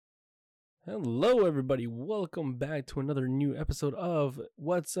Hello, everybody. Welcome back to another new episode of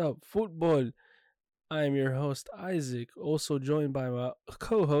What's Up Football. I am your host, Isaac, also joined by my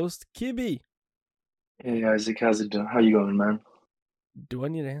co host, Kibi. Hey Isaac, how's it doing? How you going, man? Do I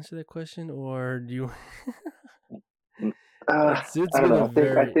need to answer that question or do you? Mm, It's I don't been know. a I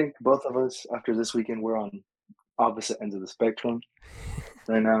very. think both of us after this weekend we're on opposite ends of the spectrum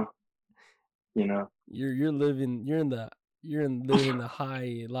right now. You know, You're living, you're in living the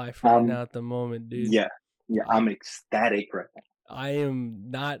high life right um, now at the moment, dude. yeah, yeah, I, I'm ecstatic right I am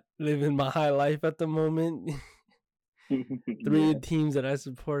not living my high life at the moment. now. Three Yeah, teams that I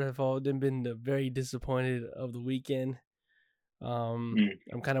support have all been very disappointed of the weekend. mm,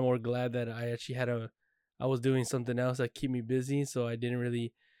 I'm kind of more glad that I was doing something else that keep me busy, so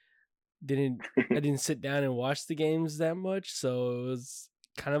didn't I didn't sit down and watch the games that much, so it was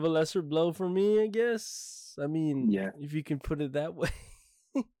kind of a lesser blow for me, I guess. I mean, yeah, if you can put it that way.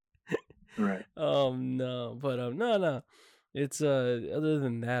 right. No, but no. It's other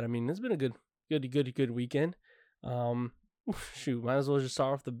than that, I mean, it's been a good weekend. Um, shoot, might as well just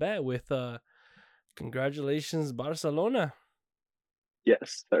start off the bat with congratulations, Barcelona.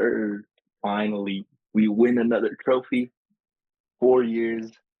 Yes, sir. Finally, we win another trophy. 4 years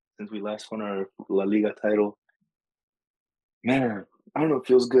since we last won our La Liga title. Man, I don't know. It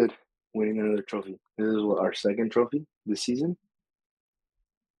feels good winning another trophy. This is what our second trophy this season.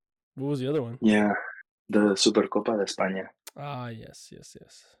 What was the other one? Yeah, the Supercopa de España. Ah, yes.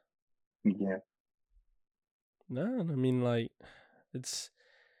 Yeah, No, I mean like it's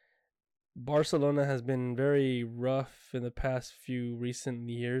Barcelona has been very rough in the past few recent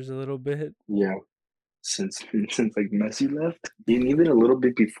years a little bit. yeah. Since since like Messi left, and even a little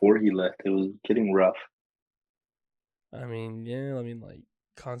bit before he left, it was getting rough. I mean, yeah, I mean like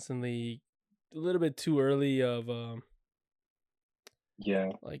constantly a little bit too early of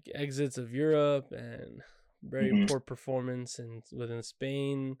Yeah. like exits of Europe and very Hmm. poor performance and within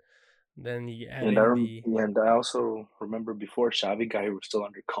Spain. Then you add And I in rem the and I also remember before Xavi got here, we were still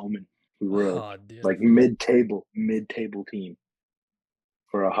under Koeman. We were oh dude, I like forgot. mid-table team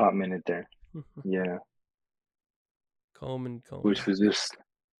for a hot minute there. Yeah, Coleman. which was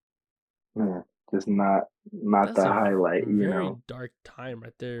yeah, just not That's the a highlight, you very know. dark time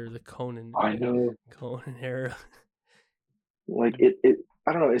right there, the I know, Conan era. like it.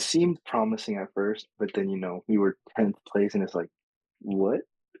 I don't know. It seemed promising at first, but then we were 10th place, and it's like, what?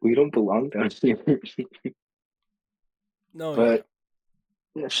 We don't belong down here. No, yeah. But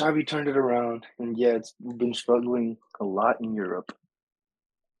yeah, Xavi turned it around, and yeah, we've been struggling a lot in Europe.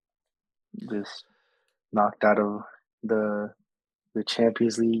 Just knocked out of the the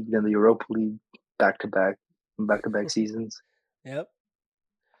Champions League, then the Europa League, back to back to back seasons. Yep.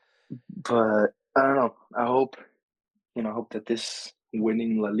 But I don't know. I hope that this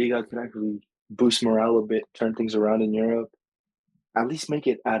winning La Liga could actually boost morale a bit, turn things around in Europe, at least make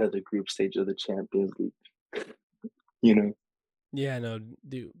it out of the group stage of the Champions League. You know? Yeah, no,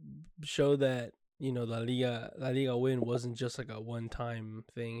 dude, show that the La Liga win wasn't just like a one-time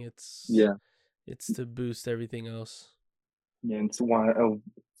thing. Yeah, It's to boost everything else. yeah, and to want to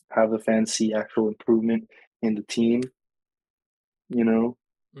have the fans see actual improvement in the team. You know,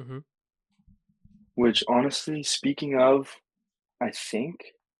 Mm-hmm. which honestly, speaking of, I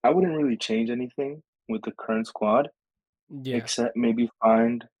think I wouldn't really change anything with the current squad, Yeah. except maybe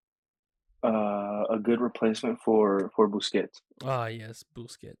find a good replacement for Busquets. Ah, yes,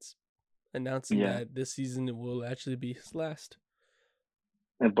 Busquets announcing Yeah, that this season it will actually be his last.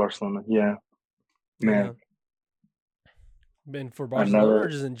 at Barcelona. Yeah, Yeah, man, been for Barcelona or another.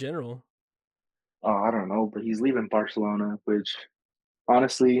 just in general. Oh, I don't know, but he's leaving Barcelona, which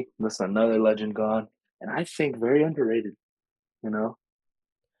honestly, that's another legend gone, and I think very underrated. You know,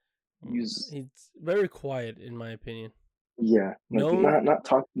 he's He's very quiet, in my opinion. yeah, like Known,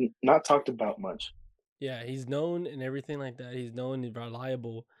 not talked about much, yeah, he's known and everything like that. He's known and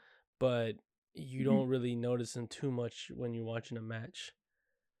reliable, but you hmm don't really notice him too much when you're watching a match.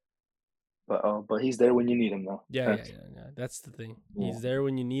 but he's there when you need him though. Yeah. That's the thing. Yeah, He's there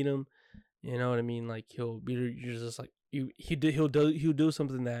when you need him. You know what I mean? Like he'll be you're just like he'll do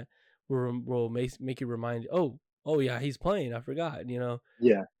something that will make you remind. Oh yeah, he's playing. I forgot.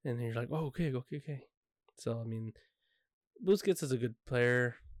 yeah. And then you're like, oh okay. So I mean, Busquets is a good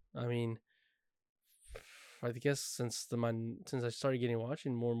player. I mean, I guess since I started getting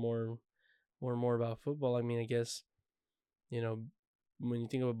watching more about football. I mean, I guess you know when you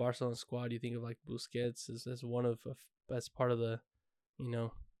think of a Barcelona squad, you think of like Busquets as one of as part of the you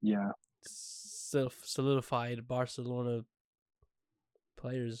know Yeah. solidified Barcelona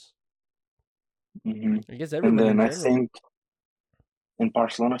players. Hmm. I guess And everybody then in I general. think, And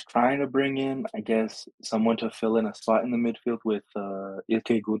Barcelona's trying to bring in, I guess, someone to fill in a spot in the midfield with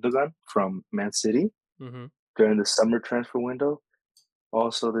Ilkay Gundogan from Man City Mm-hmm. during the summer transfer window.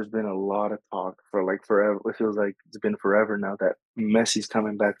 Also, there's been a lot of talk for like forever. It feels like it's been forever now that Messi's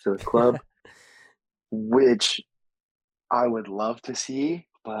coming back to the club, which I would love to see,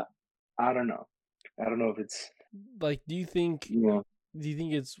 but I don't know. I don't know if it's Like, you know do you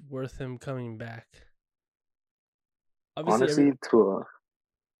think it's worth him coming back? Obviously, honestly to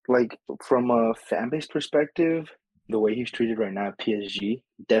like from a fan base perspective, the way he's treated right now at PSG,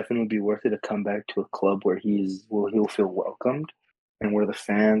 definitely be worth it to come back to a club where he'll feel welcomed and where the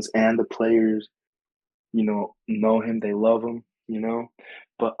fans and the players, know him, they love him.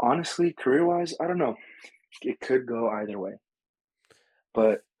 But honestly, career wise, I don't know. It could go either way.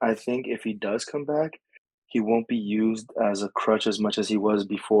 But I think if he does come back, he won't be used as a crutch as much as he was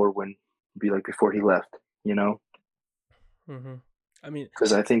before before he left, you know? mm-hmm. I mean,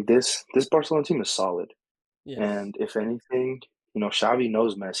 Because I think this Barcelona team is solid. yes. And if anything, Xavi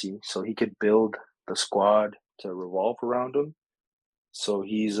knows Messi, so he could build the squad to revolve around him. So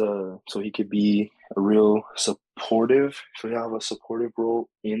he could be a real supportive, so he have a supportive role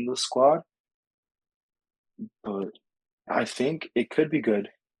in the squad. But I think it could be good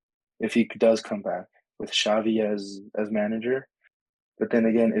if he does come back with Xavi as manager. But then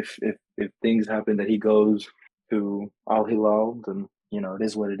again, if things happen that he goes to Al Hilal, then it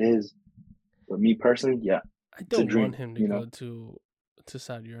is what it is. But me personally, yeah, I it's a don't want dream. him to go to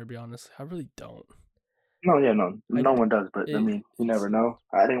Saudi Arabia. Honestly, I really don't. No, yeah, no, I no one does. But I mean, you it's never know.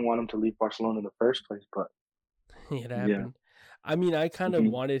 I didn't want him to leave Barcelona in the first place, but it yeah, happened. I mean, I kind of hmm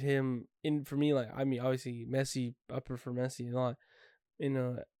wanted him in for me. Like, I mean, obviously Messi. I prefer Messi a lot. In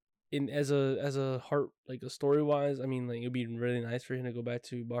a in as a heart like a story wise. I mean, like it'd be really nice for him to go back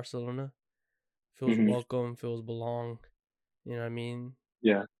to Barcelona. Feels hmm welcome. Feels belong. You know what I mean?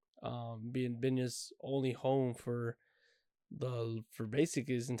 yeah, Being been his only home for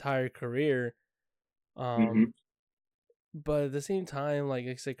basically his entire career. hmm Um, but at the same time, like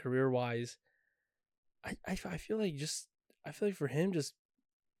I said, career wise, I feel like for him, just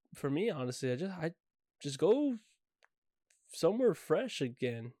for me, honestly, I just go somewhere fresh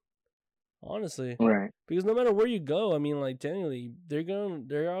again. Honestly, right, because no matter where you go, I mean, like generally,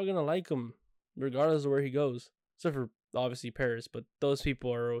 they're all gonna like him, regardless of where he goes, except for obviously Paris. But those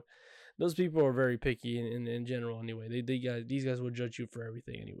people are very picky in general anyway. These guys will judge you for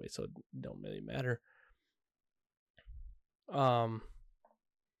everything anyway, so it don't really matter. Um,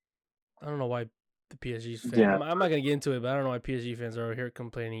 I don't know why the PSG's fan. yeah, I'm not gonna get into it, but I don't know why PSG fans are here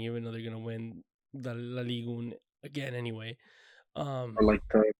complaining, even though they're gonna win the La Liga again anyway. for like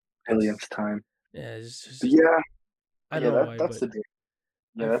the It's millionth time. yeah, But yeah, I don't yeah, know why, that's but the dream.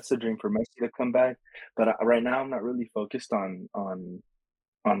 Yeah, I've that's the dream for Messi to come back. But right now, I'm not really focused on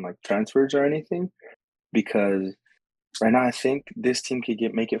like transfers or anything because right now I think this team could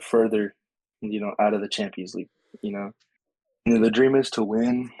make it further, out of the Champions League. You know, the dream is to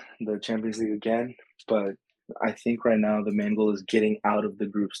win the Champions League again, but I think right now the main goal is getting out of the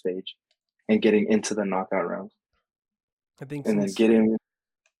group stage and getting into the knockout rounds, I think and then since giving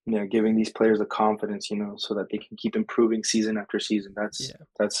these players the confidence, so that they can keep improving season after season. That's yeah,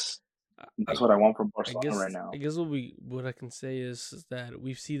 that's I that's what I want from I Barcelona right guess now. what I can say is that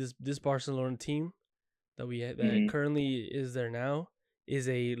we see this Barcelona team that Hmm currently is there now is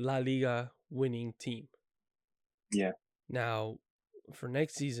a La Liga winning team. Yeah. Now, for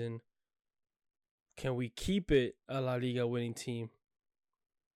next season, can we keep it a La Liga winning team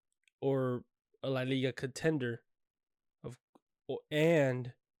or a La Liga contender of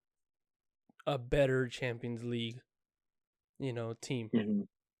and a better Champions League, team? hmm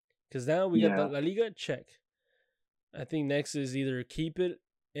Because now we got the Yeah. La Liga check. I think next is either keep it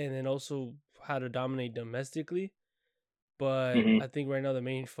and then also how to dominate domestically. But hmm I think right now the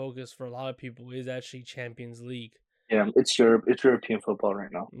main focus for a lot of people is actually Champions League. Yeah. It's Europe. It's European football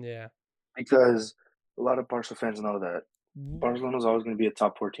right now Yeah. because a lot of Barca fans know that Barcelona's always going to be a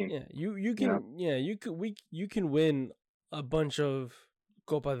top 4 team. Yeah, You know. you can win a bunch of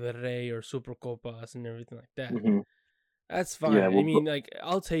Copa del Rey or Super Copas and everything like that. hmm That's Yeah. fine. I Well. mean, like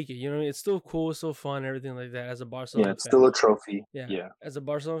I'll take it. It's still cool, it's still fun, everything like that. As a Yeah. Barcelona It's still fan, a trophy. yeah, Yeah. as a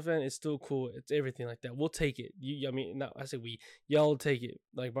Barcelona fan, it's still cool. It's everything like that. We'll take it. I mean, no, I say we. Y'all will take it.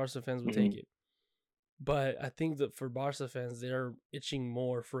 Like Barca fans will hmm take it. But I think that for Barca fans, they're itching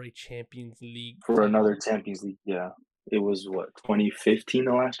more for a Champions League For title. another Champions League. Yeah. It was what 2015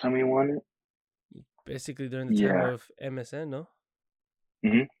 the last time we won it. Basically, during the time Yeah. of MSN, no?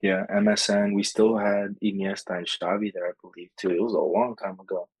 Yeah. MSN. We still had Iniesta and Xavi there, I believe, too. It was a long time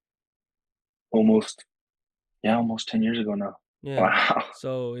ago. Almost. Yeah. Almost 10 years ago now. Yeah. Wow.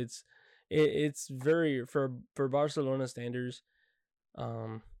 So it's very for Barcelona standards.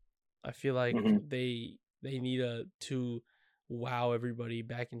 Um, I feel like Hmm. they need to wow everybody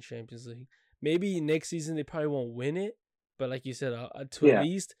back in Champions League. Maybe next season they probably won't win it, but like you said, to at Yeah,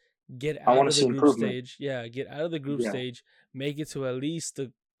 least get I out want to of the see group improvement. stage. Yeah, get out of the group Yeah. stage, make it to at least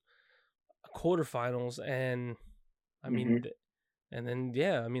the quarterfinals, and I Hmm. mean, and then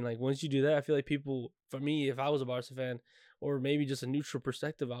yeah, I mean, like once you do that, I feel like people, for me, if I was a Barca fan, or maybe just a neutral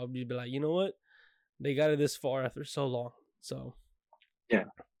perspective, I would be like, you know what, they got it this far after so long. So Yeah.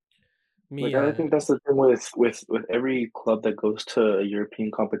 me, Like I think that's the thing with every club that goes to a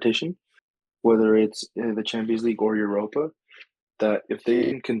European competition, whether it's the Champions League or Europa, that if they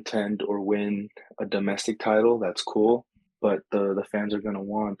can contend or win a domestic title, that's cool. But the fans are gonna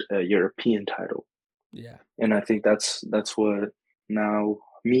want a European title, yeah, and I think that's what now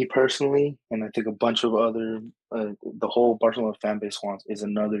me personally, and I think a bunch of other the whole Barcelona fan base wants is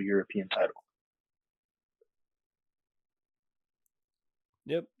another European title.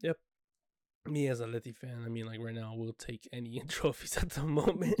 yep. Me as a Letty fan, I mean, like right now, we'll take any trophies at the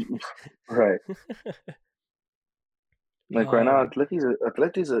moment. Right. Like right now, um,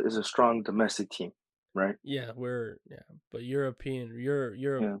 Atleti's a strong domestic team, right? yeah, but Europe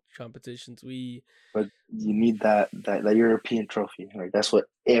Yeah. competitions, we But you need that European trophy, right? That's what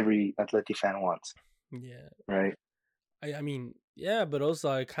every Atleti fan wants, yeah, right? I mean, yeah, but also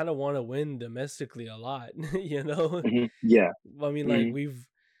I kind of want to win domestically a lot, you know. Hmm. Yeah. I mean, like Hmm.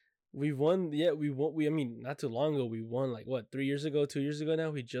 we've won, yeah, we won. I mean, not too long ago, we won like what 3 years ago, 2 years ago now.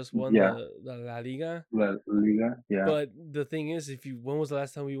 We just won Yeah. the La Liga. La Liga. Yeah. But the thing is, if you when was the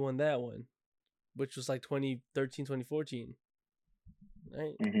last time we won that one? Which was like 2013, 2014,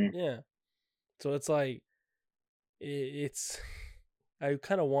 right? Hmm. Yeah. So it's like it's I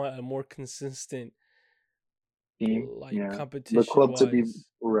kind of want a more consistent Team. like Yeah. The competition club to be wise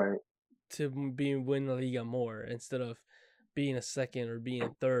right. to be win La Liga more instead of being a second or being a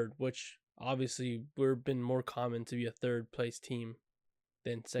third, which obviously we've been more common to be a third place team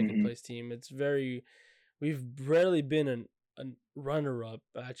than second Hmm. place team. It's very we've rarely been a runner up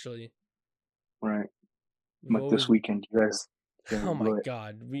actually. Right. We've Like this always weekend, you guys oh my blew it.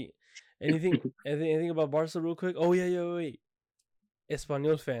 god, we anything about Barca real quick? Oh yeah, wait.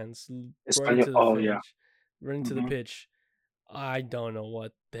 Espanyol fans running Espanyol. to the Oh yeah. pitch, running to the Hmm. pitch. I don't know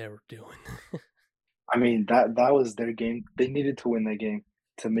what they were doing. I mean that was their game. They needed to win that game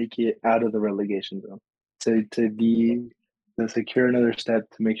to make it out of the relegation zone. To secure another step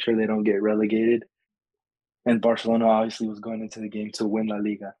to make sure they don't get relegated. And Barcelona obviously was going into the game to win La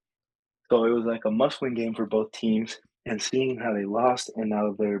Liga. So it was like a must-win game for both teams. And seeing how they lost and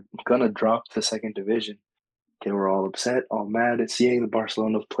now they're gonna drop to second division, they were all upset, all mad at seeing the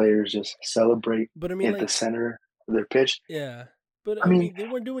Barcelona players just celebrate But I mean, at the like, center of their pitch. yeah. But I I mean, mean, they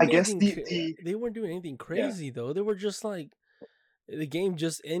weren't I doing guess anything. the They weren't doing anything yeah, crazy though. They were just like the game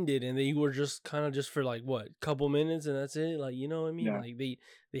just ended, and they were just kind of just for like what couple minutes, and that's it. Like you know what I mean? yeah, Like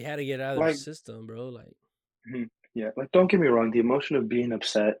they had to get out of their like system, bro. Like mhm, yeah, like don't get me wrong, the emotion of being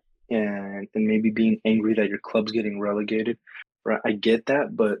upset and maybe being angry that your club's getting relegated, right? I get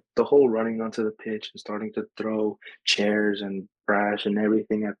that, but the whole running onto the pitch and starting to throw chairs and trash and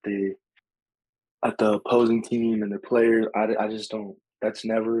everything at the opposing team and their players, I just don't. That's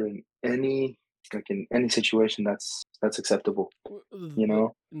never in any situation that's acceptable. You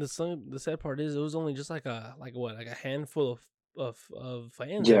know? the sad part is it was only just like a handful of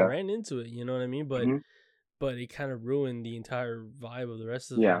fans that Yeah. ran into it. You know what I mean? Hmm. But it kind of ruined the entire vibe of the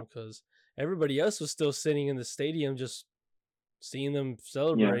rest of Yeah. them because everybody else was still sitting in the stadium just seeing them Yeah.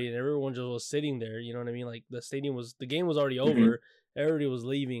 celebrate, and everyone just was sitting there. You know what I mean? Like the game was already Hmm. over. Everybody was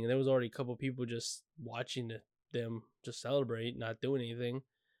leaving, and there was already a couple people just watching them just celebrate, not doing anything.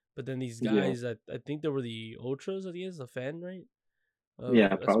 But then these Yeah. guys, I think they were the ultras, I guess, the fan, right? Of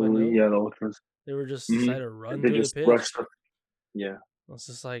Yeah. Probably. Espanol. Yeah. The ultras. They were just Hmm. decided to run They through the just rushed pitch. up. Yeah. It's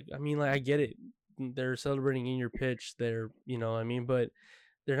just like I mean, like I get it. They're celebrating in your pitch. You know, what I mean, but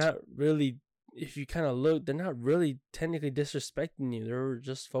they're not really. If you kind of look, they're not really technically disrespecting you. They were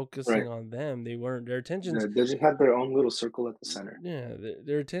just Right. focusing on them. They weren't. Their Yeah, intentions, they just had their own little circle at the center. yeah,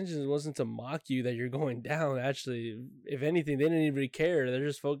 their intentions wasn't to mock you that you're going down. Actually, if anything, they didn't even care. They're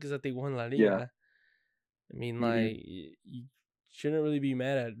just focused that they won La Yeah. Liga. I mean, Hmm. like you shouldn't really be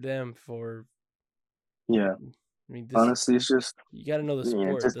mad at them for. Yeah. I mean, this Honestly, it's just you got to know the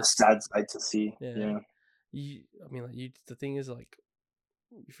yeah, sport. just a This, sad sight to see. yeah. Yeah. I mean, like you. The thing is, like,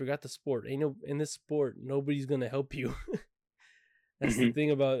 you forgot the sport. Ain't no in this sport, nobody's gonna help you. Hmm.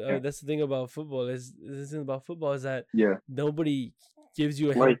 Yeah. That's the thing about football. Is this thing about football is that Yeah. nobody gives you a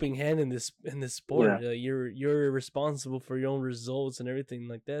Like, helping hand in this yeah. sport. You're responsible for your own results and everything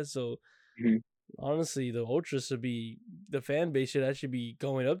like that. So Mhm. honestly, the fan base should actually be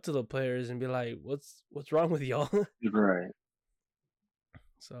going up to the players and be like, what's wrong with y'all? Right.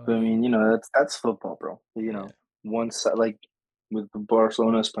 So I But I mean, mean, that's football, bro. yeah, One side, like with the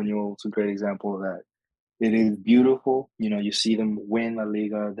Barcelona Espanyol, it's a great example of that. It is beautiful. You see them win La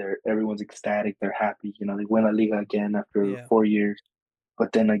Liga. Everyone's ecstatic. They're happy. They win La Liga again after yeah, 4 years.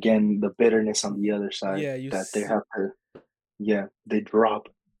 But then again, the bitterness on the other side yeah. that they have to, yeah, they drop.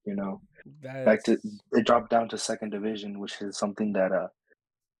 You know, back to That's they drop down to second division, which is something that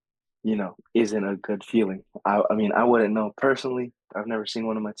isn't a good feeling. I mean, I wouldn't know personally. I've never seen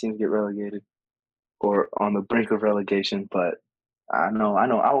one of my teams get relegated or on the brink of relegation, but I know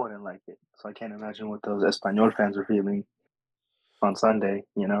I wouldn't like it. So I can't imagine what those Espanyol fans are feeling on Sunday.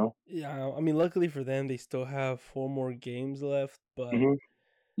 yeah. I mean, luckily for them, they still have 4 more games left, but Hmm.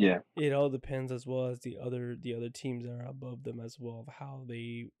 Yeah, it all depends as well as the other teams that are above them as well of how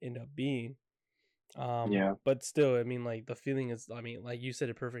they end up being. yeah, But still, I mean, like the feeling is, I mean, like you said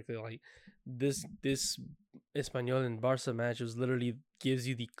it perfectly. Like this Espanyol and Barca match was literally gives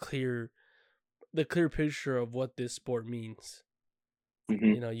you the clear picture of what this sport means.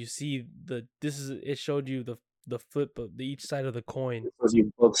 hmm. You see it showed you the flip of each side of the coin. It shows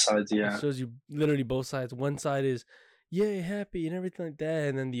you both sides. It Yeah. shows you literally both sides. One side is yay happy and everything like that,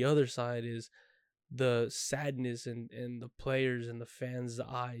 and then the other side is the sadness and the players and the fans'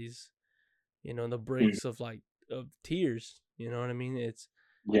 eyes. The Mhm. breaks of tears. You know what I mean? It's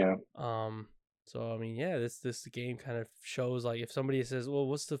Yeah. um. So I mean, yeah, this game kind of shows like if somebody says, well,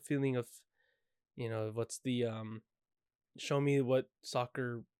 what's the feeling of what's the show me what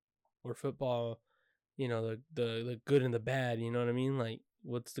soccer or football, the good and the bad, you know what I mean? Like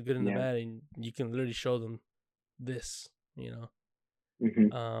what's the good and the Yeah. bad, and you can literally show them this,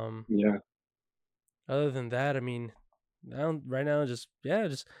 Hmm. Um Yeah. other than that, I mean, right now just yeah,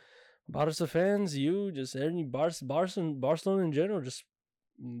 just Barca fans, you just any Barcelona in general, just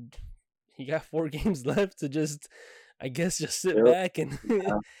mm, you got 4 games left to just I guess just sit Yep. back and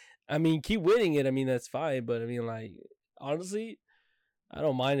Yeah. I mean keep winning it. I mean that's fine, but I mean like honestly, I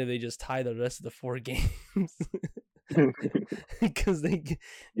don't mind if they just tie the rest of the 4 games because there's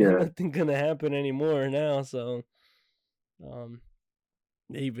Yeah. nothing gonna happen anymore now. So um,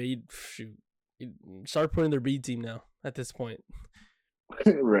 they shoot start putting their B team now at this point,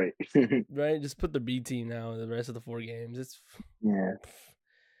 Right. right? Just put the B team now in the rest of the 4 games. It's Yeah.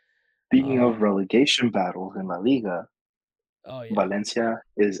 Speaking of um relegation battles in La Liga, oh yeah. Valencia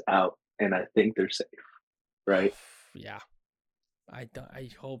is out, and I think they're safe, right? Yeah, I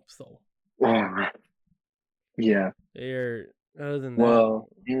hope so. Oh, yeah. They're other than that, Well,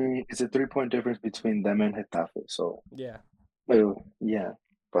 it's a 3 point difference between them and Getafe. So, yeah. well, yeah,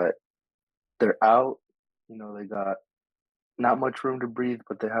 but they're out. They got not much room to breathe,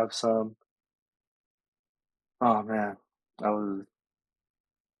 but they have some. Oh man, I was.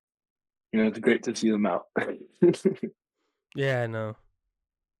 It's great to see them out. Yeah, I know.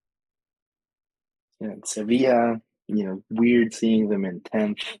 Yeah, Sevilla. Weird seeing them in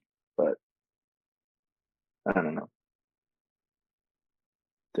 10th, but I don't know.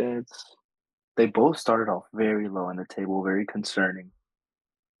 That's They both started off very low in the table, very concerning.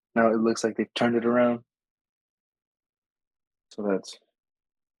 Now it looks like they've turned it around. So that's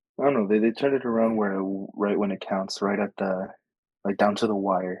I don't know. They turned it around where right when it counts, right at the like down to the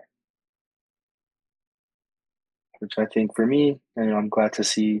wire, which I think for me, I'm glad to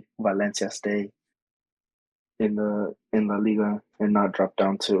see Valencia stay in the Liga and not drop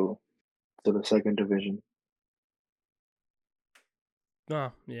down to the second division.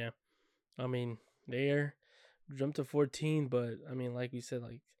 No, yeah. I mean, they're jumped to 14, but I mean, like we said,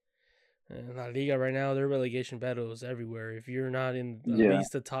 like in La Liga right now, their relegation battles everywhere. If you're not in at Yeah,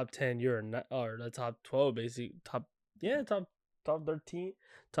 least the top 10, you're not, or the top 12, basically yeah, top 13,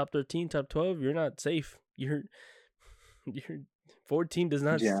 top 13, top 12. You're not safe. You're 14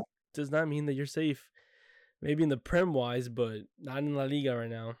 yeah, does not mean that you're safe. Maybe in the Prem wise, but not in La Liga right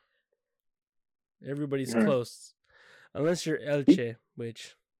now. Everybody's right. close, unless you're Elche,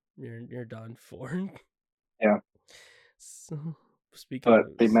 which you're done for. Yeah. So speaking of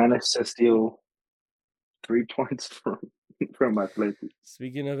But they managed to steal 3 points from Atleti.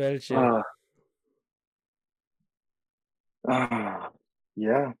 speaking of Elche, Ah,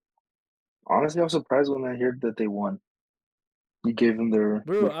 yeah. Honestly, I was surprised when I heard that they won. You gave them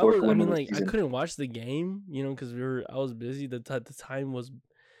bro, their fourth I win of mean, the like I season. couldn't watch the game, because I was busy. The time was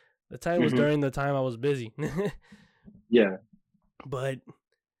Hmm. during the time I was busy. Yeah. But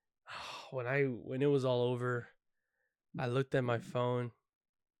when it was all over, I looked at my phone.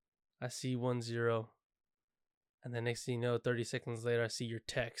 I see 1-0. And the next thing you know, 30 seconds later, I see your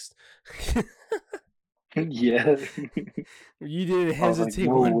text. Yeah. You didn't I was like, hesitate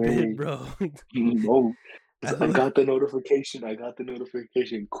no one bit, way. bro. No. I I look, got the notification. I got the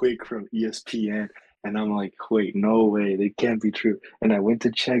notification quick from ESPN. And I'm like, wait, no way. They can't be true. And I went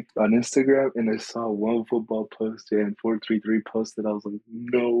to check on Instagram and I saw one football posted and 433 posted. I was like,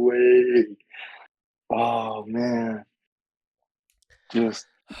 no way. Oh, man. Just,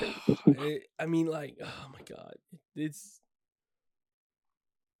 I mean, like, oh my god, it's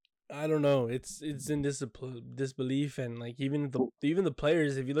I don't know. It's in disbelief, and like even the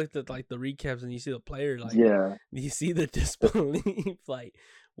players. If you looked at like the recaps and you see the player, like yeah. you see the disbelief. Like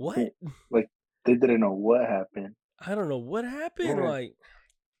what? Like, they didn't know what happened. I don't know what happened. Man, Like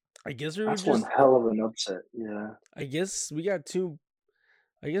I guess we were that's one just. hell of an upset. Yeah. I guess we got too.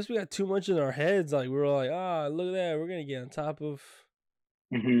 I guess we got too much in our heads. Like we were like, look at that. We're gonna get on top of.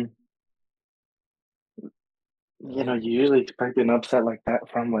 Hmm. Like You usually expect an upset like that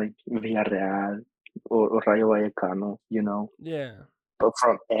from like Villarreal or Rayo Vallecano. yeah, But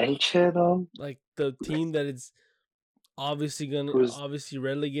from Elche though, like the team that it's who's obviously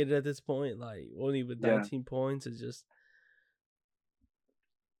relegated at this point. Like only with yeah, 19 points. It's just.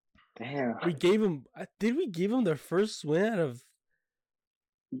 damn. We gave them. Did we give them their first win out of?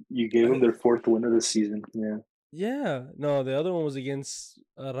 You gave them their fourth win of the season. Yeah, Yeah, no, the other one was against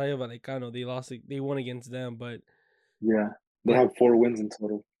Rayo Vallecano. They lost. They won against them, yeah. They but have 4 wins in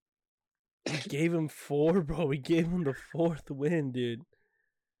total. we gave them four, bro. We gave them the fourth win, dude.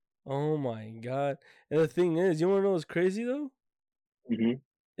 Oh my god! And the thing is, you want to know what's crazy though? Hmm.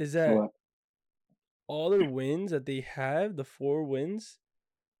 Is that What? all their wins that they have, the four wins,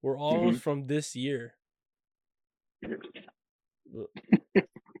 were all Hmm. from this year.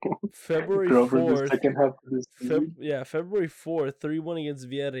 February Girl, for the 4th, second half of the season. February 4th, 3-1 against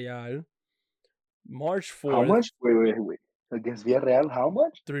Villarreal. March How 4th, much? Wait. Against Villarreal, how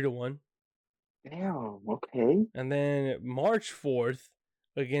much? 3-1. Damn. Okay. And then March 4th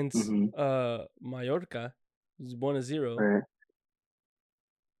against Mm-hmm. Mallorca, it was 1-0. Right.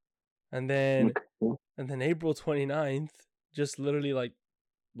 And then Okay. April 29th, just literally like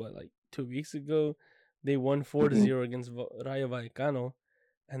 2 weeks ago, they won 4 Mm-hmm. 0 against Rayo Vallecano.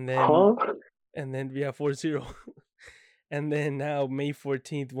 And then Huh? we have 4-0. And then now May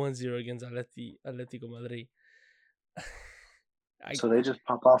 14th, 1-0 against Atletico Madrid. I So they just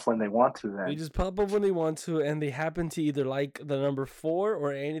pop off when they want to They then. just pop up when they want to, and they happen to either like the number 4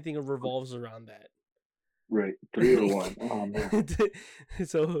 or anything that revolves around that. Right. 3 or 1. Oh man.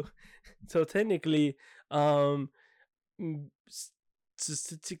 so so technically, um,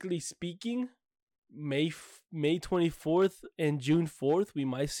 statistically speaking, May 24th and June 4th, we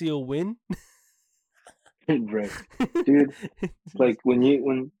might see a win. Right. Dude, like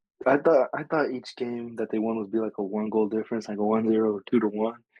when I thought each game that they won would be like a 1 goal difference, like a 1-0 or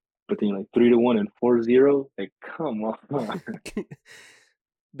 2-1. But then like 3-1 and 4-0, like come on.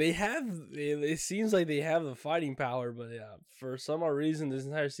 They have. It seems like they have the fighting power, but yeah, for some odd reason, this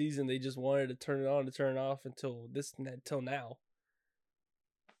entire season they just wanted to turn it on to turn it off until now.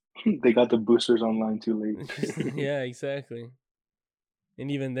 They got the boosters online too late. Yeah, exactly. And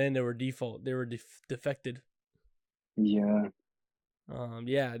even then, they were defected. Yeah.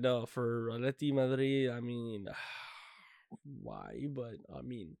 Yeah, no, for Atleti Madrid, I mean, why? But I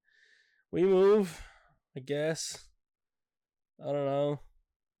mean, we move. I guess. I don't know.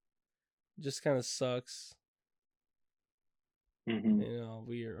 Just kind of sucks. Hmm.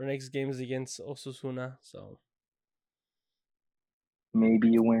 Our next game is against Osasuna, so Maybe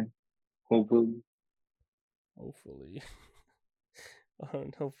you win. Hopefully. hopefully,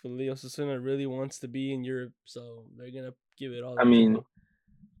 hopefully Osasuna really wants to be in Europe, so they're gonna give it all I they mean,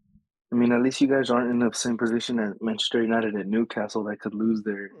 can. at least you guys aren't in the same position as Manchester United and Newcastle that could lose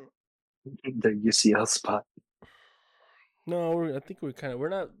their UCL spot. No, I think we're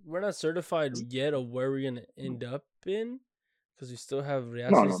not certified yet of where we're gonna end up in, because we still have No,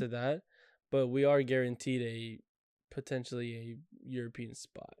 Real no. that, but we are guaranteed potentially a European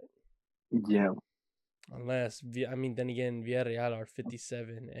spot. Yeah. Unless I mean, then again, Villarreal are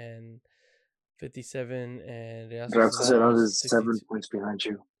 57 and Real Real Sociedad are Sociedad is 7 62. points behind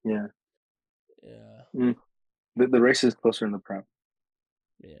you. Yeah. Yeah, Mm. The race is closer in the Prem.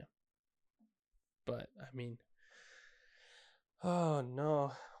 yeah. But I mean, oh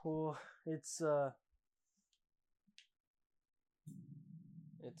no. Well, it's how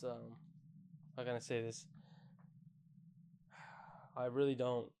can I say this? I really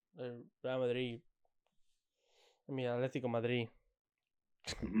don't. Real Madrid. I mean, Atletico Madrid.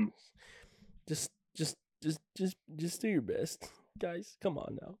 Hmm. Just just do your best, guys. Come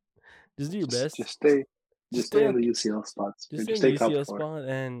on now, just do your best. Just stay, Just just stay stay in on, the UCL spots. just Or stay just in the stay top UCL four. spot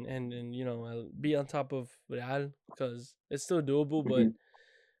and be on top of Real because it's still doable. But Mhm.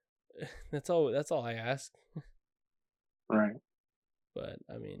 that's all. That's all I ask. Right. But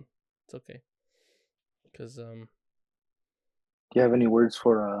I mean, it's okay because Do you have any words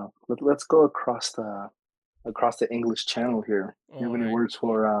for let's go across the English Channel here. Do you all have any right. words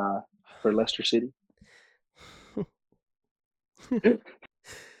for Leicester City?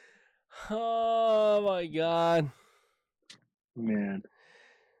 Oh my god. Man.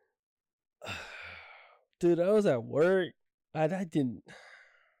 Dude, I was at work. I didn't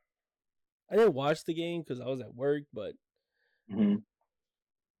watch the game because I was at work, but Mm-hmm.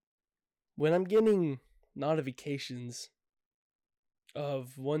 when I'm getting notifications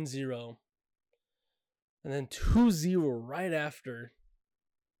of 1-0 and then 2-0 right after,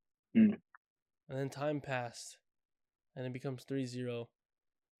 Mm. and then time passed and it becomes 3-0.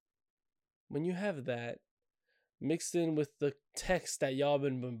 When you have that mixed in with the text that y'all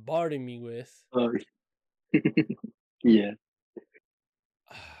been bombarding me with, Oh, yeah.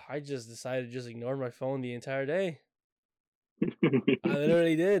 I just decided to just ignore my phone the entire day. I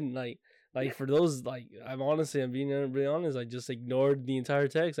literally did. Like for those, I'm being really honest. I just ignored the entire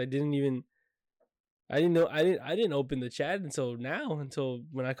text. I didn't even. I didn't know. I didn't open the chat until now. Until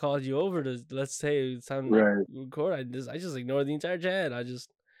when I called you over to let's say it's time to Right. record. I just ignored the entire chat.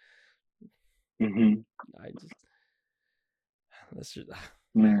 Mm-hmm. I just let's just.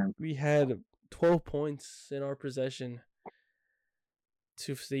 Man. We had 12 points in our possession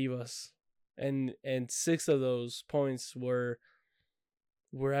to save us, and 6 of those points were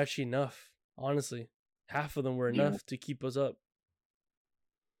actually enough. Honestly, half of them were Yeah. enough to keep us up.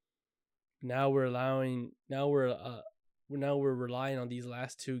 Now we're allowing. Now we're relying on these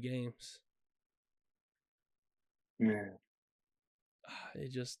last 2 games. Man. It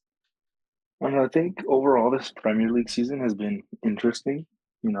just. I don't know, I think overall this Premier League season has been interesting.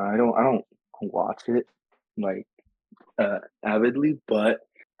 I don't watch it like avidly, but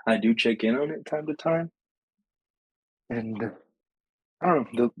I do check in on it time to time. And I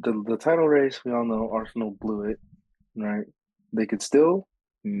don't know, the title race, we all know Arsenal blew it, right? They could still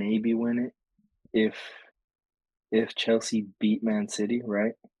maybe win it if Chelsea beat Man City,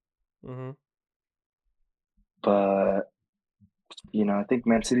 right? Mm-hmm. But I think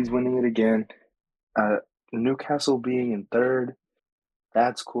Man City's winning it again. Uh, Newcastle being in third,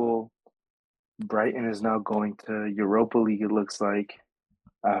 that's cool. Brighton is now going to Europa League, it looks like,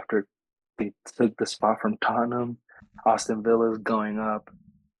 after they took the spot from Tottenham. Aston Villa is going up.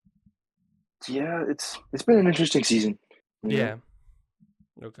 Yeah, it's been an interesting season. Yeah.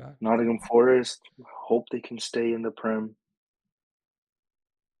 Oh God. Nottingham Forest, hope they can stay in the Prem.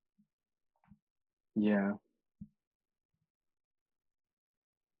 Yeah.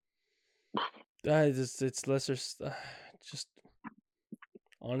 It's lesser. Just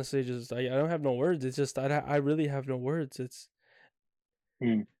honestly, just I don't have no words. It's just I really have no words. It's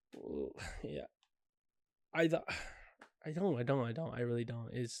Mm. yeah. I don't. I really don't.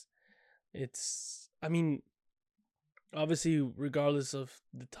 It's. I mean, obviously, regardless of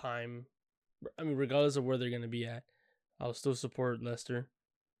the time, regardless of where they're gonna be at, I'll still support Leicester.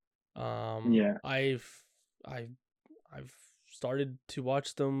 Yeah. I've I've started to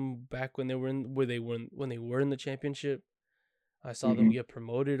watch them back when they were in when they were in the championship. I saw them Hmm. get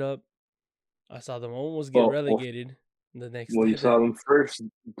promoted up. I saw them almost get Well, well, relegated the next well, you saw day. them first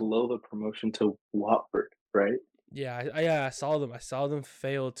below the promotion to Watford, right? Yeah, I saw them. I saw them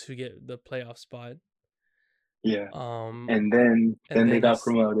fail to get the playoff spot. Yeah. Um, And then and they then got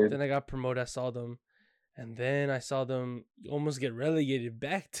promoted. then I got promoted. I saw them, and then I saw them almost get relegated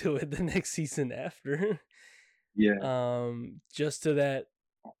back to it the next season after. Yeah. Just to that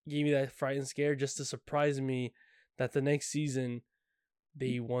gave me that fright and scare, just to surprise me that the next season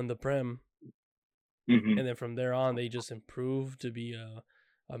they won the Prem, Hmm. and then from there on they just improved to be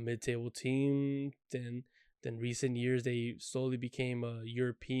a mid-table team. Then recent years they slowly became a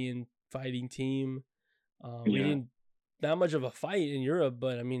European fighting team. We Yeah. didn't not much of a fight in Europe,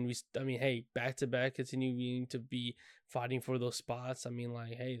 but hey, back to back continuing to be fighting for those spots. I'll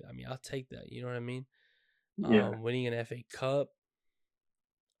take that. You know what I mean? Yeah. Winning an FA Cup.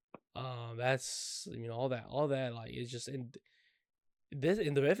 That's all that like it's just and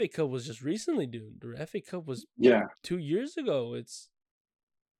the FA Cup was just recently, dude. The FA Cup was Yeah. 2 years ago. It's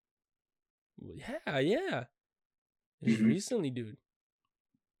yeah. It's Hmm. recently, dude.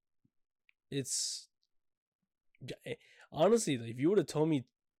 It's honestly, like, if you would have told me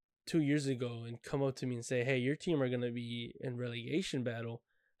 2 years ago and come up to me and say, "Hey, your team are gonna be in relegation battle,"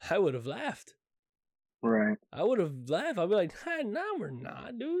 I would have laughed. Right. I would have laughed. I'd be like, nah, we're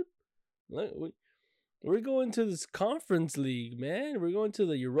not, dude. We're going to this conference league, man. We're going to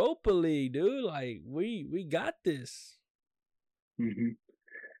the Europa League, dude. Like, we got this. Mm-hmm.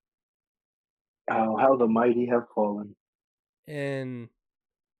 Oh, how the mighty have fallen. And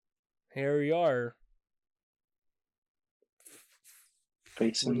here we are,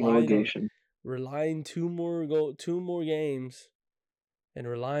 Facing relying relegation. two more games, and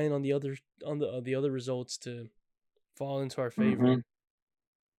relying on the other results to fall into our Mm-hmm. favor.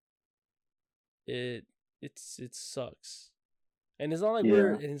 It sucks, and it's not like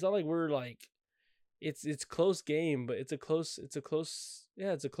Yeah. we're like it's close game, but it's a close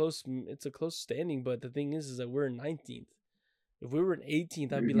standing. But the thing is that we're in 19th. If we were in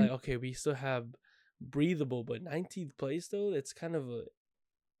 18th, I'd be Mm-hmm. like, okay, we still have breathable. But 19th place though, it's kind of a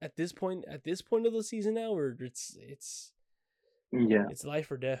at this point of the season now, where Yeah. it's life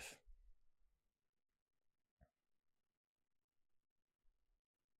or death.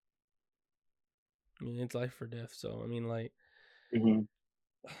 I mean, it's life or death. So I mean, like, Mm-hmm.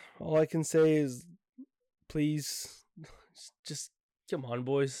 all I can say is, please, just come on,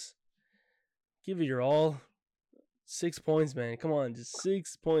 boys, give it your all. 6 points, man. Come on, just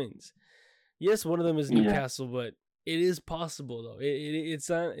 6 points. Yes, one of them is Yeah. Newcastle, but it is possible though. It's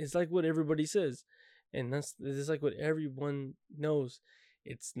not. It's like what everybody says, and it's like what everyone knows.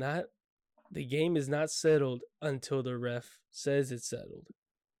 It's not. The game is not settled until the ref says it's settled.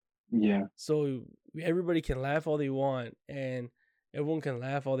 Yeah. So everybody can laugh all they want, and everyone can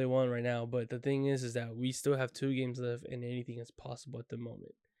laugh all they want right now. But the thing is that we still have 2 games left, and anything is possible at the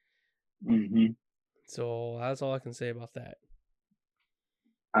moment. Mm-hmm. So that's all I can say about that.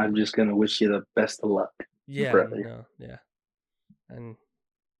 I'm just gonna wish you the best of luck, Yeah, brother. no, yeah, and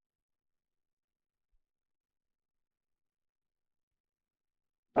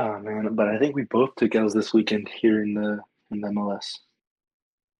Oh man, but I think we both took L's this weekend here in the MLS.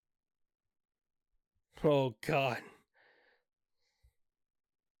 oh god,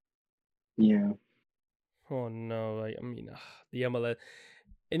 Yeah. oh no, I mean, the MLS.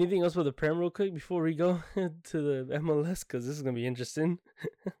 Anything else with the Prem real quick before we go to the MLS? Because this is gonna be interesting.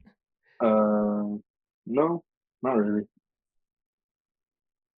 No, not really.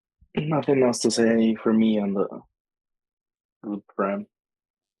 Nothing else to say for me on the Prem.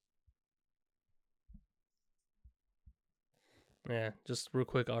 Yeah, just real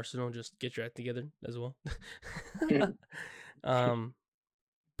quick, Arsenal, just get your act together as well. um,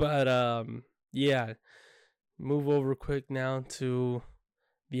 but yeah, move over quick now to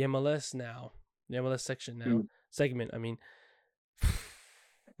the MLS now, the MLS section now, segment. I mean,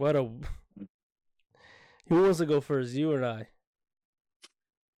 what a who wants to go first, you or I?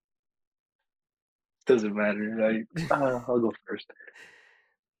 Doesn't matter. I'll go first.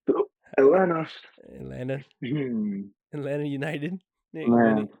 So, Atlanta. Atlanta, Hmm, Atlanta United. Nick,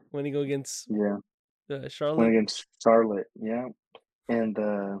 man, when you go against yeah. Went Charlotte. against Charlotte, yeah. And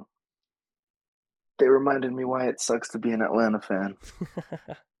they reminded me why it sucks to be an Atlanta fan.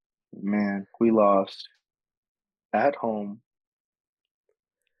 Man, we lost at home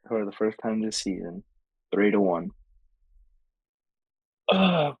for the first time this season, 3-1.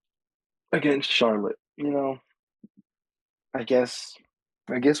 Uh, against Charlotte. I guess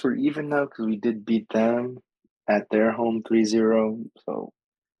I guess we're even now because we did beat them at their home 3-0, so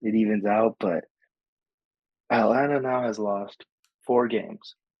it evens out, but Atlanta now has lost 4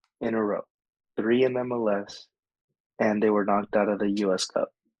 games in a row, 3 in MLS, and they were knocked out of the US Cup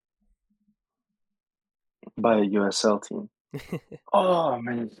by a USL team. Oh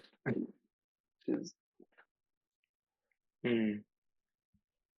man. Just, hmm.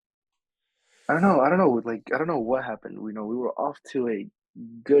 I don't know, like I don't know what happened. We were off to a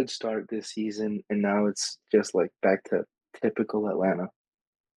good start this season, and now it's just like back to typical Atlanta.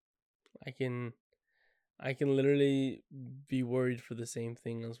 I can literally be worried for the same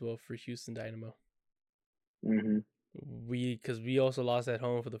thing as well for Houston Dynamo. Hmm. Because we also lost at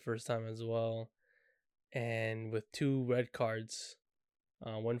home for the first time as well, and with 2 red cards,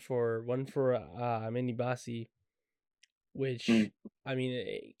 one for Ameni Basi, which Mm. I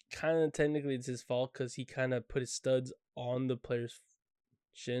mean, kind of technically it's his fault because he kind of put his studs on the player's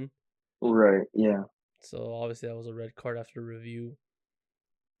shin. Right, yeah. So obviously that was a red card after review.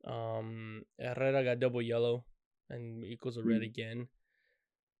 Herrera got double yellow and equals a red Mm. again.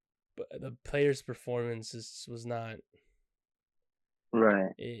 But the player's performance was not.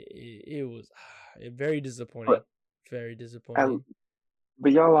 Right. It was very disappointing. But Very I, disappointing.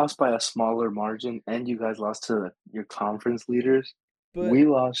 but y'all lost by a smaller margin, and you guys lost to your conference leaders. But We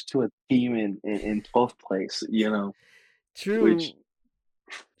lost to a team in 12th place, which true,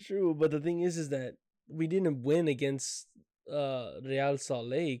 true. But the thing is that we didn't win against Real Salt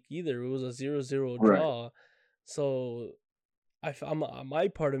Lake either. It was a 0-0 Right. draw. So I'm my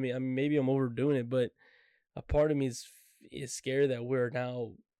part of me. I mean, maybe I'm overdoing it, but a part of me is scared that we're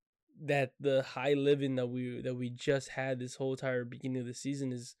now that the high living that we just had this whole entire beginning of the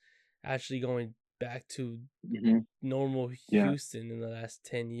season is actually going back to Mm-hmm. normal Yeah. Houston in the last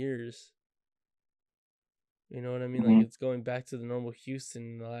 10 years. You know what I mean? Like Mm-hmm. it's going back to the normal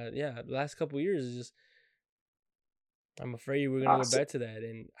Houston. The last couple of years is just. I'm afraid we're gonna go back to that,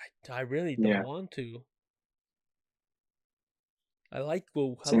 and I really don't Yeah. want to. I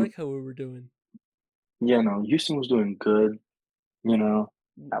Same. like how we were doing. Yeah. No, Houston was doing good. You know,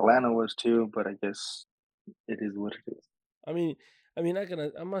 Atlanta was too, but I guess it is what it is. I mean,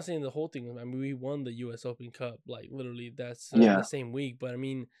 I'm not saying the whole thing. I mean, we won the U.S. Open Cup, like literally. That's in the Yeah. same week. But I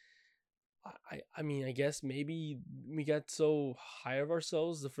mean, I mean, I guess maybe we got so high of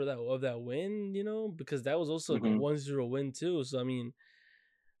ourselves for that win, because that was also like a Mm-hmm. 1-0 win too. So I mean,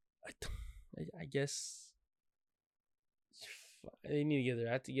 I guess they need to get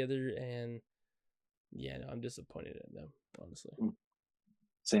their act together, and yeah, no, I'm disappointed in them, honestly.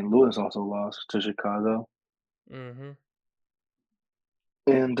 St. Louis also lost to Chicago. Mm-hmm.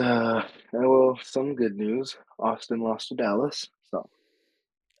 And well, some good news. Austin lost to Dallas. So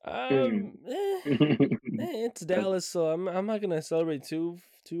mm. Um, eh, it's Dallas, so I'm not gonna celebrate too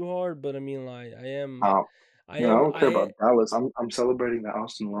hard, but I mean, like, Oh, no, I don't care I about Dallas. I'm celebrating that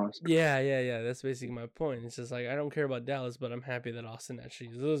Austin lost. yeah. That's basically my point. It's just like I don't care about Dallas, but I'm happy that Austin actually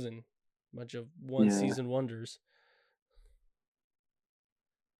is losing. Bunch of one Yeah. season wonders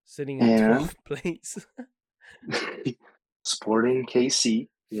sitting in And 12th place. Sporting KC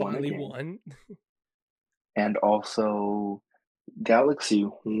won Finally again. won. And also Galaxy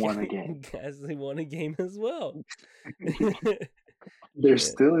won again. Gasly won a game as well. They're Yeah.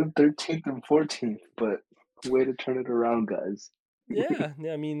 still in 13th and 14th, but way to turn it around, guys. Yeah,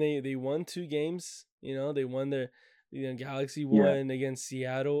 I mean they won 2 games. They won Galaxy Yeah. won against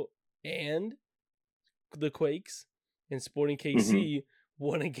Seattle and the Quakes, and Sporting Hmm. KC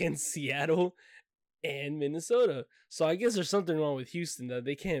won against Seattle and Minnesota. So I guess there's something wrong with Houston that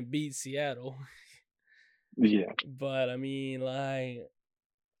they can't beat Seattle. Yeah. But good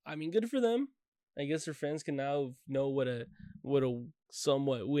for them. I guess their fans can now know what a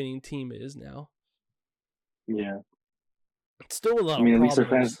somewhat winning team is now. Yeah. Still a lot I of mean,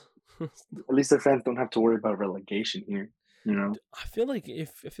 problems. at least their fans don't have to worry about relegation here. You know? I feel like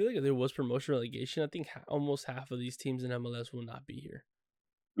if there was promotion relegation, I think almost half of these teams in MLS will not be here.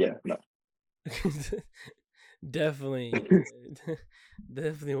 Yeah. No. definitely,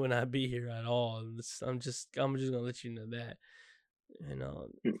 definitely will not be here at all. I'm just gonna let you know that. You know,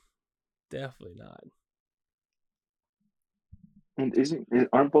 definitely not. And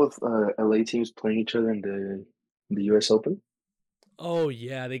aren't both LA teams playing each other in the US Open? Oh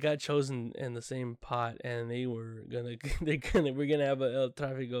yeah, they got chosen in the same pot, and we're gonna have a El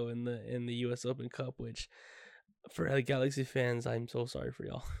Tráfico in the U.S. Open Cup, which for LA Galaxy fans, I'm so sorry for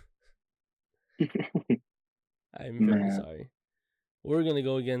y'all. I'm very Man, sorry. We're gonna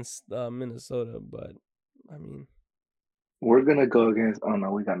go against Minnesota, but I mean, we're gonna go against. Oh no,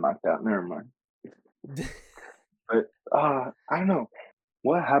 we got knocked out. Never mind. But I don't know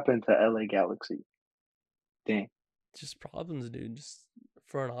what happened to LA Galaxy. Dang. just problems, dude. Just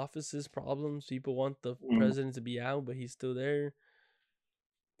front offices problems. People want the Mm, president to be out, but he's still there.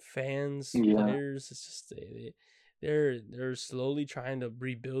 Fans, yeah. players. It's just they're slowly trying to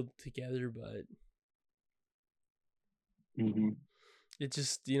rebuild together, but Hmm. it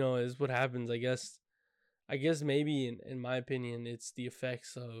just is what happens. I guess maybe in my opinion, it's the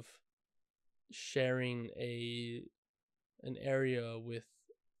effects of sharing an area with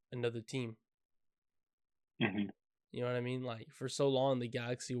another team. Hmm. You know what I mean? Like for so long, the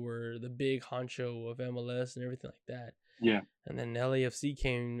Galaxy were the big honcho of MLS and everything like that. Yeah. And then LAFC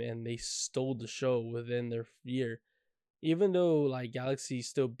came and they stole the show within their year. Even though like Galaxy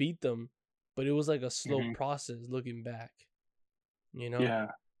still beat them, but it was like a slow Hmm. process looking back. You know? Yeah.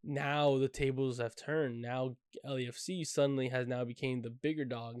 Now the tables have turned. Now LAFC suddenly has now became the bigger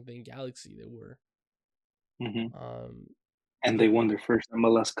dog than Galaxy they were. Hmm. Um And they the won their first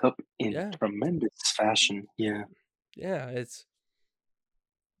MLS Cup in yeah. tremendous fashion. Yeah. Yeah, it's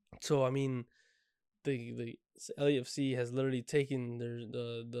so I mean the LAFC has literally taken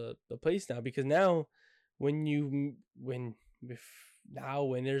the place now, because now when you when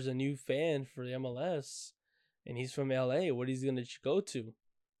there's a new fan for the MLS and he's from LA, what he's gonna go to?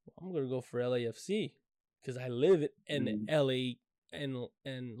 I'm gonna go for LAFC because I live in Mm. LA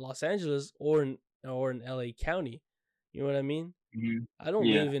and Los Angeles or in LA County. You know what I mean? Mhm. I don't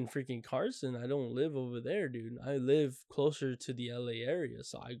Yeah. live in freaking Carson. I don't live over there, dude. I live closer to the LA area,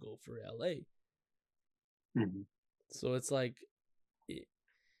 so I go for LA. Mhm. So it's like, it,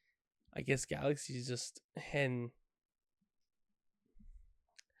 I guess Galaxy is just and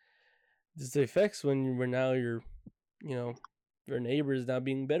just the effects when you were now you know, your neighbor is now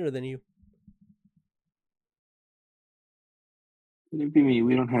being better than you. It'd be me.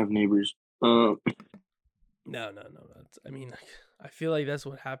 We don't have neighbors. Uh, No. I mean, I feel like that's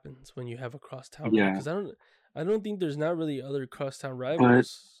what happens when you have a crosstown rival yeah, because I don't think there's not really other crosstown but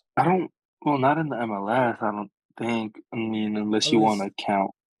rivals I don't. Well, not in the MLS. I don't think. I mean, unless you want unless, to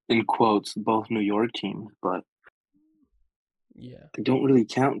count in quotes both New York teams, but yeah. they don't really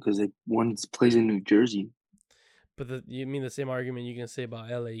count because one plays in New Jersey. But you mean the same argument you can say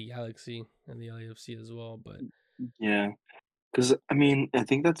about LA Galaxy and the LAFC as well, but Yeah, because I mean, I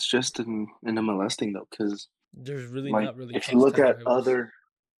think that's just an MLS thing though. Because there's really like, not really if you look crosstown at rivals. other,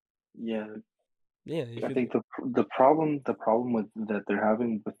 yeah, Yeah, if I you think the problem with that they're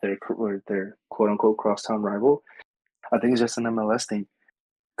having with their quote unquote crosstown rival, I think it's just an MLS thing.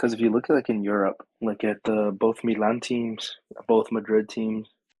 Because if you look at like in Europe, like at the both Milan teams, both Madrid teams,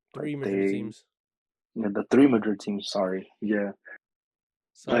 like three Madrid they, teams. the three Madrid teams, sorry, yeah,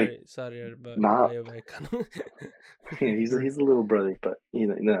 like Sorry, but not, Rayo Vallecano. yeah, he's a little brother, but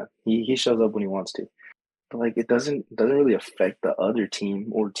no, he shows up when he wants to. But like it doesn't really affect the other team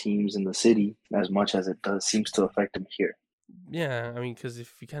or teams in the city as much as it does seems to affect them here. Yeah, I mean, because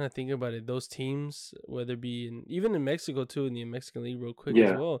if you kind of think about it, those teams, whether it be even in Mexico too, in the Mexican League, real quick as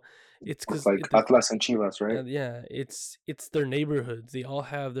Yeah, well, it's because like Atlas and Chivas, right? yeah, it's their neighborhoods. They all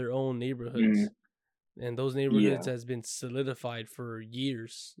have their own Mm, neighborhoods, and those neighborhoods yeah. has been solidified for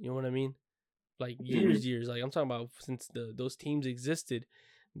years. You know what I mean? Like Hmm. years. Like I'm talking about since those teams existed.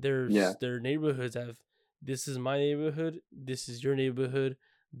 Yeah. Their neighborhoods have. This is my neighborhood. This is your neighborhood.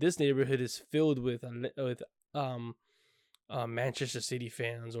 This neighborhood is filled with um Manchester City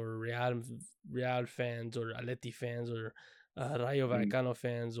fans or Real fans or Atleti fans or Rayo Mm. Vallecano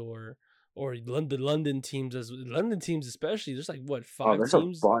fans or London teams as London teams especially. There's like what Oh, there's a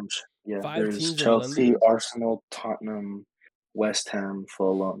bunch. Yeah, five there's teams in Chelsea, London. Arsenal, Tottenham, West Ham,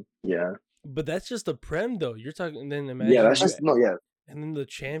 Fulham. Yeah. But that's just the Prem though. You're talking, and then Yeah, imagine that's you just no, yeah. and then the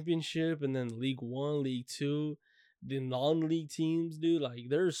Championship and then League One, League Two, the non-league teams, dude. Like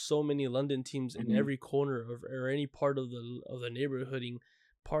there's so many London teams in Hmm. every corner of or any part of the neighborhooding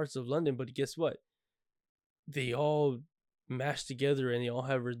parts of London. But guess what? They all mash together and they all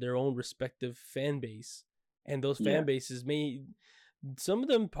have their own respective fan base. And those fan Yeah. bases some of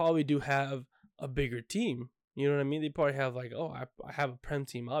them probably do have a bigger team. You know what I mean? They probably have like, oh, I have a Prem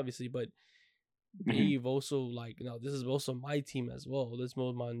team, obviously, but Hmm. they've also like, no, this is also my team as well. This is one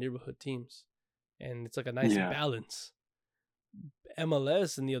of my neighborhood teams. And it's like a nice Yeah. balance.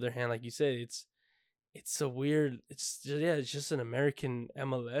 MLS, on the other hand, like you said, it's a weird, it's just an American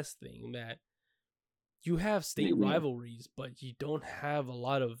MLS thing that you have state Yeah. rivalries, but you don't have a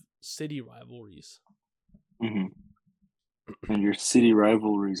lot of city rivalries. Hmm. And your city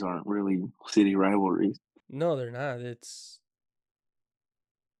rivalries aren't really city rivalries. No, they're not.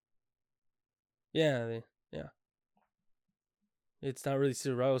 Yeah, yeah. It's not really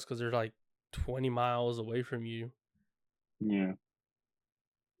city rivals because they're like 20 miles away from you. Yeah.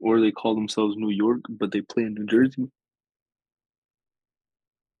 Or they call themselves New York, but they play in New Jersey.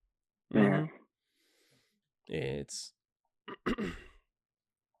 Yeah. Mm-hmm. It's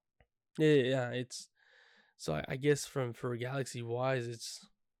yeah. It's so I guess from for Galaxy wise,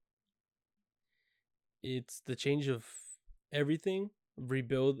 it's the change of everything,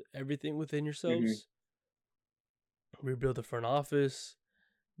 rebuild everything within Hmm. yourselves, rebuild the front office,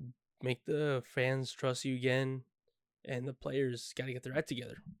 make the fans trust you again, and the players got to get their act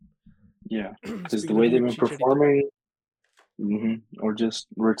together. Yeah. Because the Speaking of way they've been Chicharito, performing, or just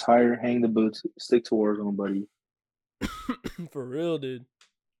retire, hang the boots, stick to Warzone, buddy. for real, dude,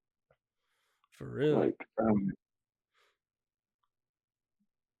 for real. Like,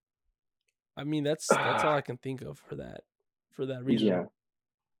 I mean, that's all I can think of for that reason. yeah.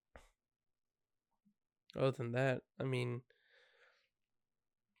 Other than that, I mean,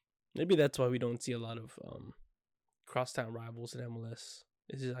 maybe that's why we don't see a lot of crosstown rivals in MLS.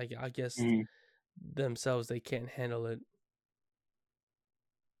 It's just I guess Mhm. themselves they can't handle it.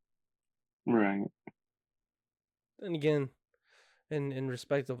 Right. Then again, and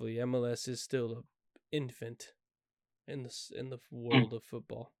respectively, MLS is still a infant in the Mm. world of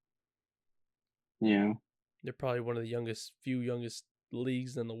football. Yeah. They're probably one of the youngest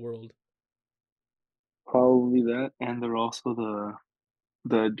leagues in the world. Probably that, and they're also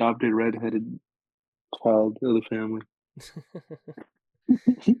the adopted redheaded child of the family.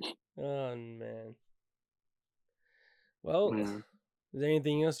 Oh man. Well, Yeah. is there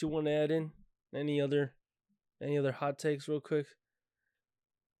anything else you want to add in? Any other hot takes, real quick?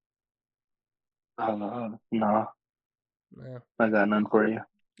 No, No. I got none for you.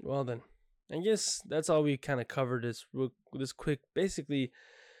 Well then, I guess that's all we kind of covered. This quick, basically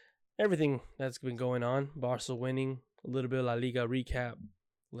everything that's been going on. Barca winning, a little bit of La Liga recap,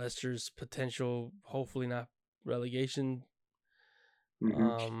 Leicester's potential, hopefully not relegation.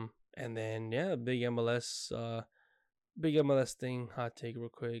 Mm-hmm. And then yeah, big MLS thing, hot take real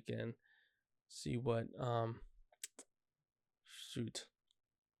quick, and see what shoot.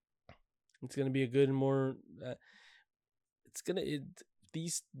 It's gonna be a good more. It's gonna it,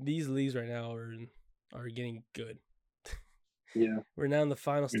 these leagues right now are getting good. Yeah. We're now in the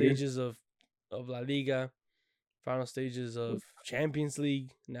final Mm-hmm. stages of La Liga, final stages of Champions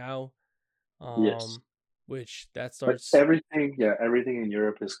League now. Yes. Which that But starts everything in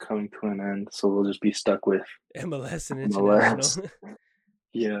Europe is coming to an end, so we'll just be stuck with MLS and international. MLS.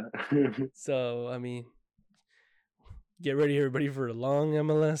 Yeah. So I mean, get ready, everybody, for a long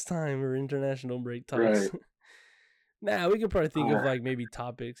MLS time or international break talks. Right. Nah, we could probably think of Uh, like maybe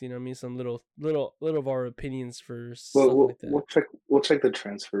topics. You know what I mean? Some little of our opinions for well, something we'll like that. we'll check we'll check the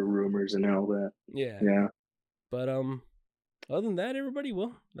transfer rumors and all that. Yeah, Yeah. but other than that, everybody,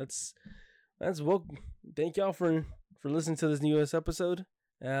 well, that's well. Thank y'all for listening to this newest episode.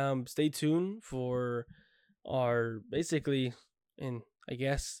 Stay tuned for our basically, in I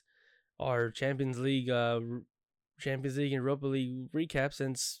guess, our Champions League and Europa League recap.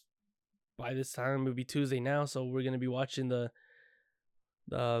 Since by this time it'll be Tuesday now, so we're gonna be watching the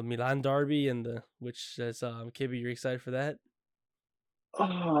Milan derby and the which is KB, you're excited for that?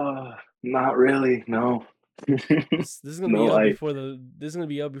 Not really. No. This is gonna be No, up I. before the this is gonna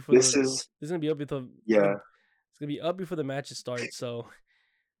be up before This the is this is gonna be up before yeah, it's gonna be up before the matches start. So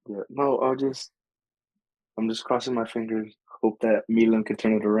yeah. No, I'm just crossing my fingers. Hope that Milan can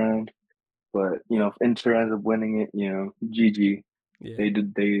turn it around. But if Inter ends up winning it, GG. yeah, They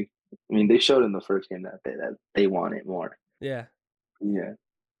did. I mean, they showed in the first game that they want it more. yeah, Yeah.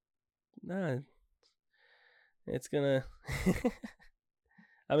 nah, it's gonna.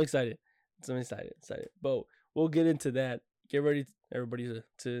 I'm excited. I'm excited. But we'll get into that. Get ready, everybody,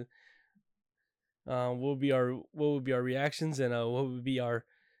 to what will be our reactions, and what would be our,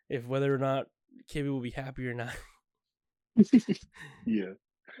 if whether or not KB will be happy or not. Yeah.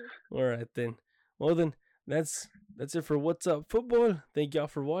 All right then. Well then, that's it for What's Up Football. Thank y'all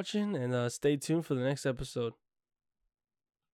for watching, and stay tuned for the next episode.